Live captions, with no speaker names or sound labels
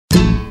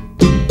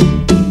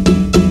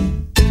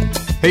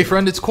Hey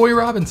friend, it's Corey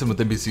Robinson with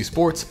NBC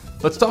Sports.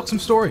 Let's talk some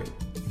story.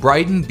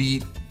 Brighton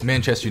beat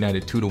Manchester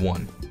United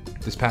 2-1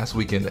 this past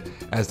weekend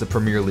as the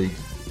Premier League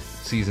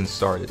season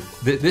started.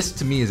 This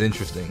to me is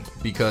interesting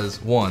because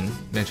one,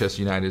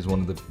 Manchester United is one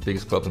of the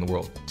biggest clubs in the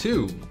world.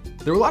 Two,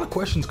 there were a lot of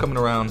questions coming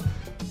around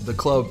the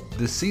club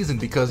this season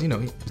because,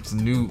 it's a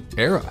new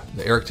era,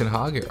 the Erik ten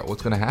Hag era.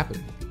 What's going to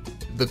happen?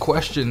 The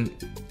question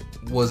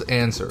was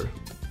answered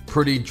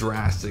pretty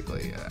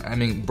drastically. I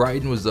mean,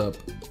 Brighton was up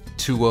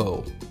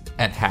 2-0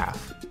 at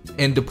half.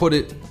 And to put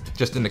it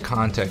just into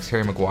context,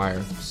 Harry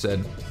Maguire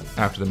said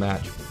after the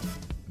match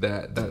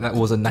that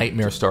was a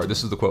nightmare start.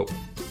 This is the quote.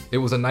 It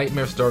was a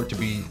nightmare start to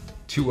be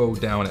 2-0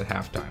 down at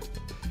halftime.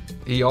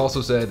 He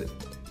also said,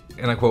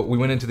 and I quote, "We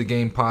went into the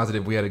game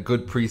positive. We had a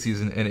good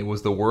preseason, and it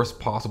was the worst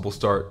possible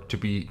start to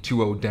be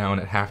 2-0 down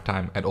at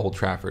halftime at Old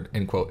Trafford,"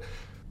 end quote.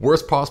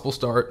 Worst possible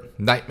start,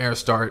 nightmare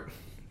start,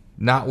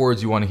 not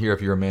words you want to hear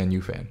if you're a Man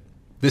U fan.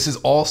 This is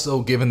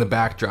also given the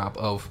backdrop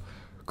of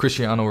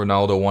Cristiano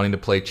Ronaldo wanting to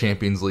play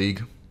Champions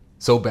League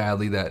so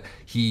badly that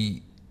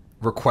he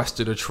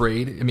requested a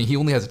trade. I mean, he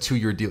only has a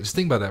 2-year deal. Just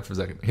think about that for a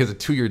second. He has a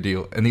 2-year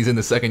deal, and he's in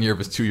the second year of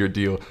his 2-year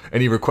deal,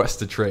 and he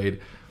requests a trade,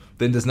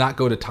 then does not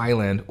go to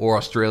Thailand or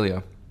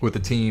Australia with the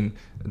team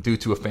due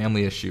to a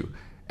family issue.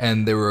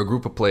 And there were a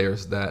group of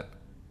players that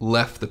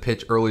left the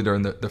pitch early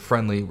during the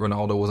friendly.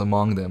 Ronaldo was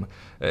among them,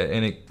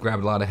 and it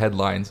grabbed a lot of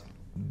headlines.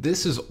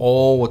 This is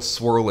all what's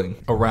swirling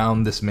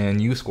around this Man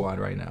U squad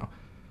right now.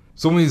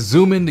 So when we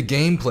zoom into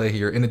gameplay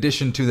here, in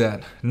addition to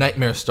that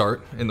nightmare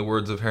start, in the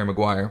words of Harry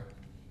Maguire,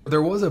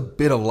 there was a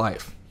bit of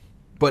life,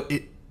 but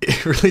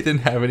it really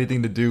didn't have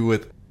anything to do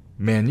with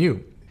Man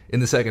U.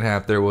 In the second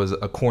half, there was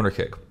a corner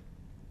kick,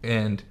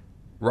 and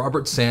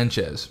Robert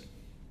Sanchez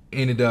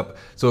ended up,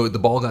 so the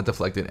ball got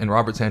deflected, and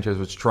Robert Sanchez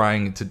was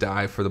trying to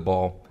dive for the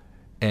ball,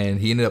 and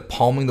he ended up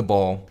palming the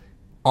ball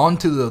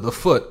onto the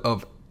foot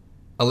of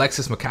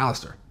Alexis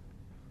McAllister,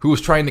 who was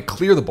trying to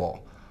clear the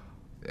ball.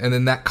 And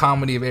then that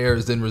comedy of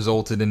errors then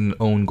resulted in an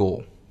own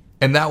goal.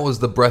 And that was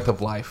the breath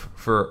of life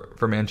for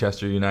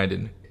Manchester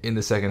United in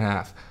the second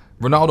half.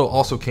 Ronaldo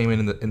also came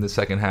in the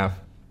second half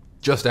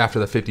just after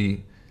the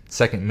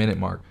 52nd minute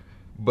mark.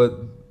 But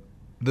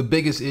the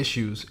biggest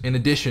issues, in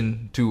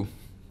addition to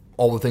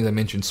all the things I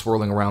mentioned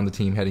swirling around the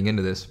team heading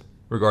into this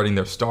regarding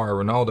their star,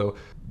 Ronaldo,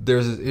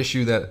 there's an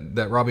issue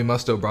that Robbie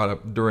Mustoe brought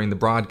up during the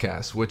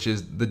broadcast, which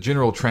is the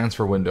general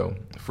transfer window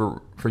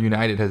for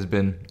United has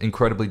been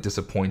incredibly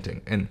disappointing.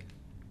 And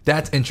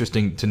that's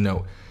interesting to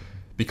note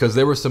because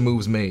there were some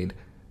moves made,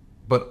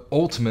 but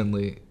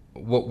ultimately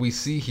what we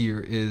see here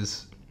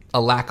is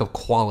a lack of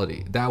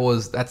quality.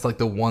 That's like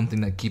the one thing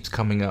that keeps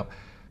coming up.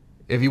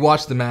 If you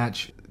watch the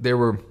match, there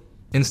were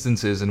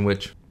instances in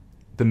which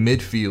the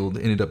midfield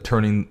ended up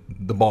turning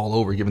the ball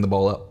over, giving the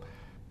ball up,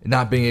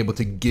 not being able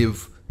to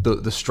give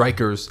the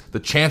strikers the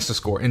chance to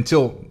score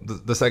until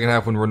the second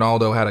half when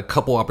Ronaldo had a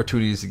couple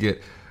opportunities to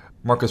get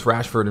Marcus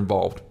Rashford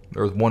involved.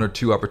 There was one or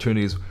two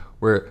opportunities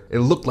where it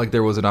looked like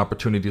there was an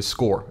opportunity to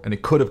score, and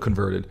it could have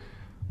converted.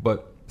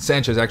 But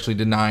Sanchez actually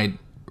denied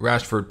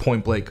Rashford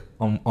point blank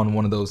on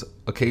one of those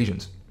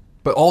occasions.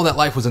 But all that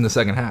life was in the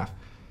second half.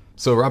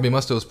 So Robbie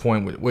Mustoe's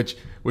point, which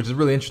is a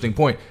really interesting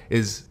point,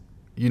 is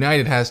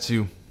United has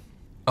to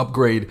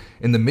upgrade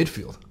in the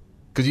midfield.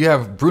 Because you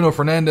have Bruno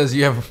Fernandes,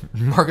 you have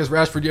Marcus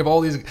Rashford, you have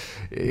all these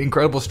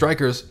incredible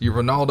strikers, you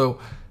have Ronaldo.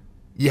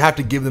 You have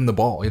to give them the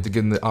ball. You have to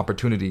give them the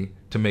opportunity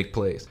to make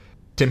plays.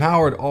 Tim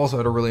Howard also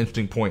had a really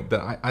interesting point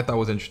that I thought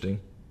was interesting.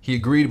 He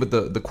agreed with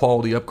the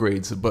quality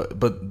upgrades,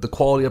 but the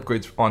quality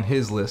upgrades on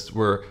his list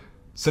were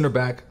center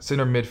back,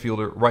 center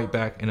midfielder, right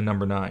back, and a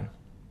number 9.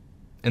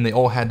 And they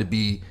all had to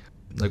be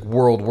like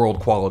world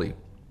quality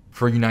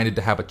for United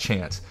to have a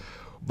chance.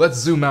 Let's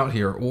zoom out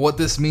here. What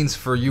this means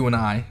for you and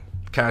I,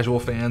 casual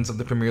fans of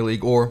the Premier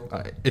League, or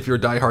if you're a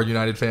diehard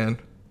United fan,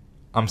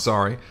 I'm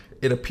sorry.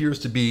 It appears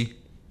to be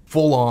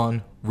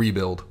full-on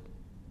rebuild.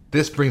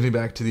 This brings me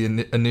back to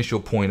the initial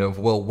point of,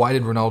 well, why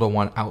did Ronaldo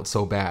want out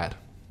so bad?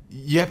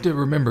 You have to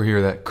remember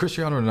here that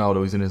Cristiano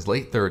Ronaldo is in his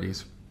late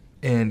 30s,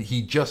 and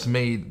he just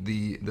made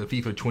the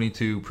FIFA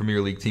 22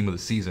 Premier League Team of the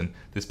Season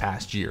this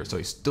past year, so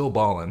he's still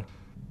balling.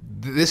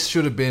 This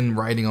should have been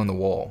writing on the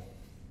wall.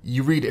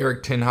 You read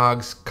Erik ten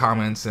Hag's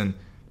comments, and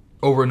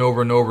over and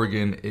over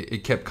again,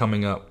 it kept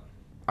coming up.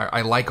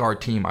 I like our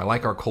team. I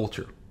like our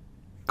culture.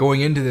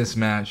 Going into this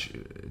match,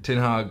 Ten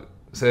Hag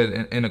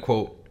said in a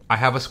quote, "I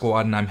have a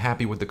squad and I'm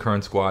happy with the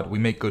current squad. We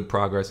make good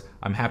progress.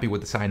 I'm happy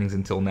with the signings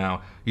until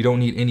now. You don't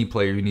need any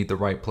player, you need the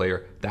right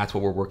player. That's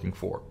what we're working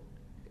for."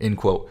 End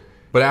quote.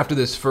 But after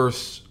this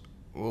first,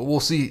 we'll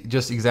see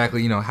just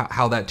exactly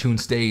how that tune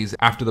stays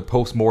after the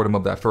post-mortem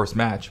of that first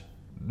match.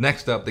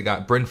 Next up, they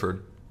got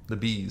Brentford, the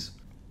Bees.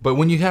 But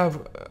when you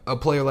have a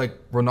player like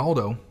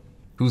Ronaldo,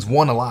 who's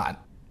won a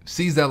lot,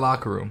 sees that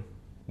locker room,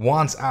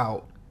 wants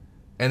out,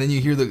 and then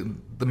you hear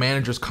the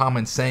manager's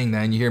comments saying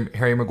that, and you hear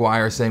Harry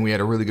Maguire saying we had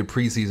a really good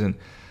preseason.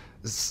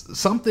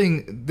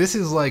 This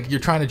is like you're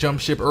trying to jump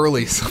ship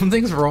early.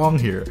 Something's wrong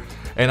here.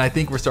 And I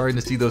think we're starting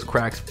to see those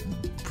cracks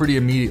pretty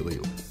immediately.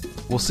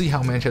 We'll see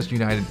how Manchester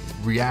United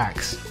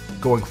reacts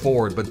going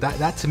forward, but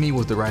that to me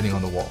was the writing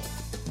on the wall.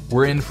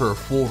 We're in for a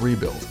full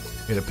rebuild,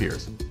 it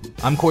appears.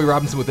 I'm Corey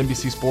Robinson with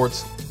NBC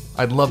Sports.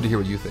 I'd love to hear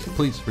what you think.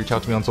 Please reach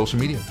out to me on social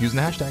media using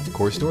the hashtag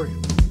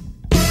CoreyStory.